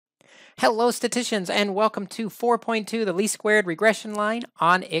Hello, statisticians, and welcome to 4.2, the least squared regression line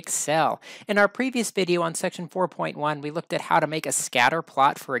on Excel. In our previous video on section 4.1, we looked at how to make a scatter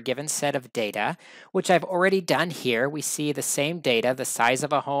plot for a given set of data, which I've already done here. We see the same data, the size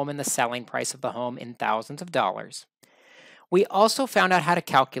of a home and the selling price of the home in thousands of dollars. We also found out how to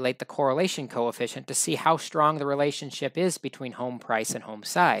calculate the correlation coefficient to see how strong the relationship is between home price and home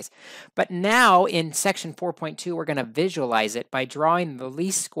size. But now in section 4.2, we're going to visualize it by drawing the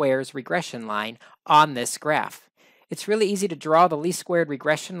least squares regression line on this graph. It's really easy to draw the least squared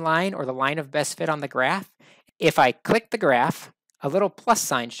regression line or the line of best fit on the graph. If I click the graph, a little plus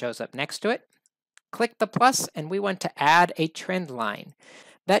sign shows up next to it. Click the plus, and we want to add a trend line.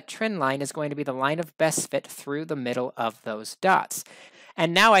 That trend line is going to be the line of best fit through the middle of those dots.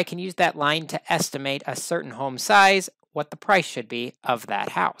 And now I can use that line to estimate a certain home size, what the price should be of that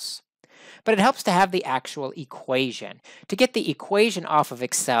house. But it helps to have the actual equation. To get the equation off of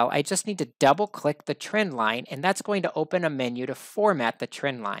Excel, I just need to double click the trend line, and that's going to open a menu to format the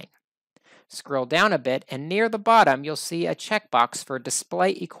trend line. Scroll down a bit, and near the bottom, you'll see a checkbox for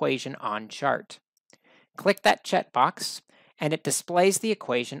Display Equation on Chart. Click that checkbox, and it displays the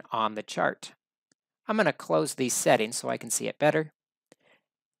equation on the chart. I'm going to close these settings so I can see it better.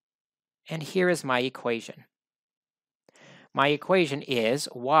 And here is my equation. My equation is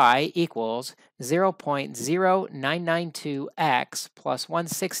y equals 0.0992x plus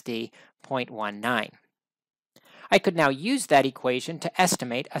 160.19. I could now use that equation to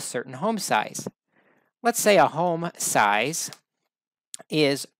estimate a certain home size. Let's say a home size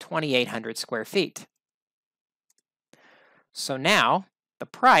is 2,800 square feet. So now the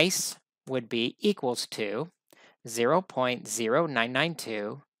price would be equals to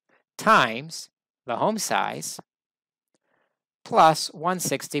 0.0992 times the home size plus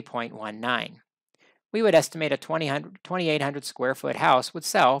 160.19. We would estimate a 2,800 square foot house would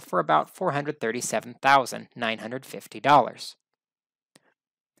sell for about $437,950.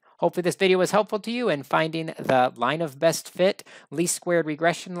 Hopefully this video was helpful to you in finding the line of best fit least squared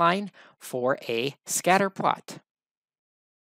regression line for a scatter plot.